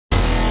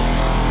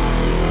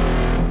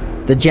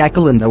The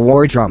Jackal and the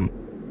War Drum.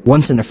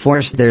 Once in a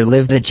forest there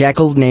lived a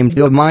jackal named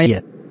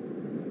Gomaya.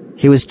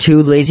 He was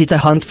too lazy to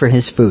hunt for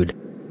his food.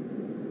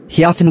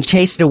 He often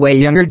chased away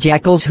younger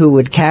jackals who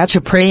would catch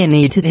a prey and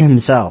eat it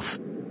himself.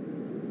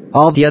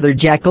 All the other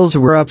jackals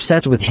were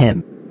upset with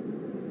him.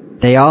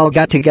 They all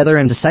got together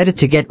and decided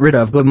to get rid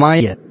of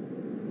Gomaya.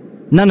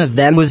 None of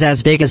them was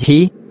as big as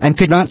he, and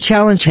could not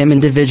challenge him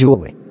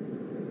individually.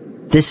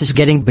 "This is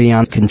getting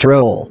beyond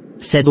control,"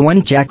 said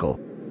one jackal.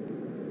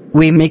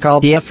 "We make all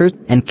the effort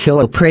and kill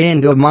a prey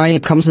and Gomaya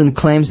comes and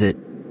claims it."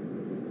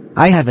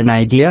 "I have an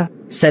idea,"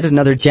 said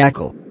another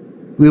jackal.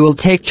 "We will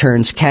take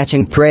turns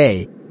catching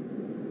prey.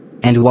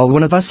 And while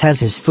one of us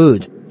has his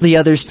food, the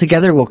others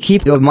together will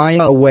keep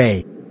Gomaya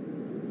away.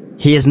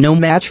 He is no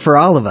match for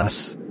all of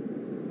us."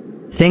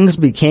 Things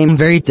became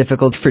very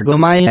difficult for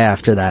Gomaya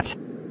after that.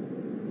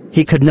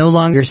 He could no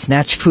longer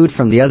snatch food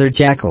from the other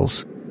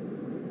jackals.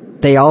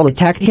 They all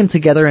attacked him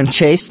together and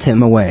chased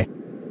him away.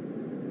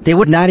 They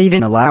would not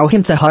even allow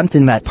him to hunt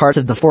in that part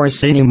of the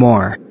forest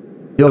anymore.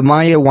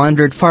 Gomaya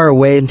wandered far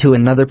away into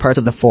another part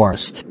of the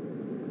forest.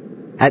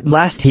 At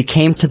last he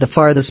came to the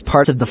farthest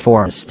part of the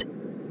forest.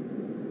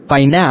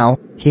 By now,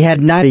 he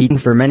had not eaten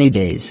for many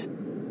days.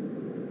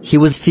 He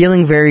was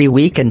feeling very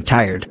weak and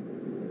tired.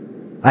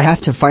 "I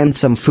have to find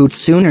some food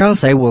soon or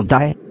else I will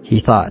die," he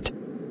thought.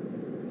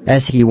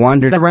 As he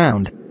wandered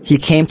around, he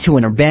came to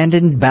an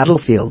abandoned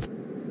battlefield.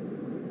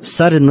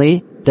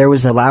 Suddenly, there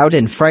was a loud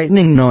and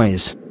frightening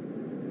noise.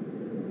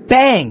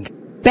 Bang!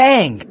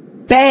 Bang!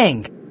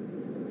 Bang!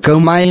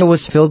 Gomaya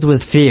was filled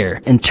with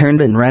fear and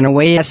turned and ran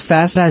away as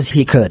fast as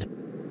he could.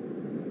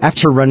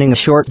 After running a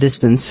short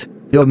distance,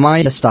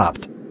 Gomaya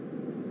stopped.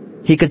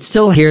 He could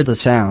still hear the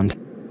sound,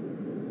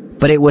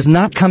 but it was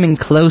not coming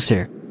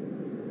closer.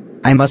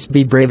 "I must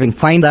be brave and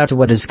find out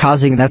what is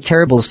causing that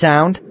terrible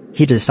sound,"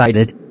 he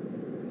decided.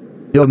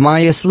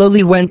 Gomaya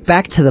slowly went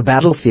back to the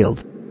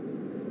battlefield.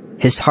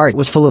 His heart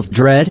was full of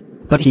dread,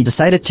 but he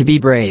decided to be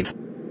brave.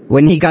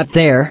 When he got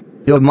there,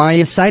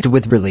 Gomaya sighed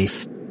with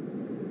relief.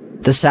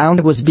 The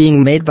sound was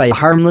being made by a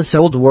harmless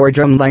old war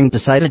drum lying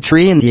beside a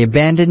tree in the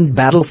abandoned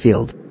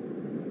battlefield.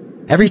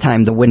 Every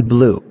time the wind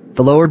blew,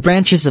 the lower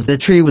branches of the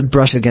tree would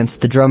brush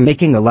against the drum,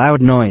 making a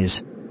loud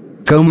noise.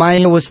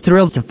 Gomaya was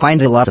thrilled to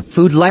find a lot of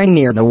food lying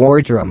near the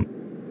war drum.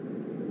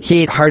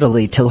 He ate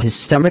heartily till his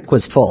stomach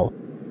was full.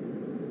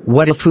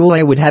 "What a fool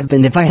I would have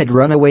been if I had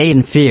run away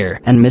in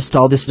fear and missed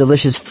all this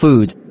delicious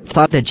food,"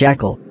 thought the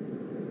jackal.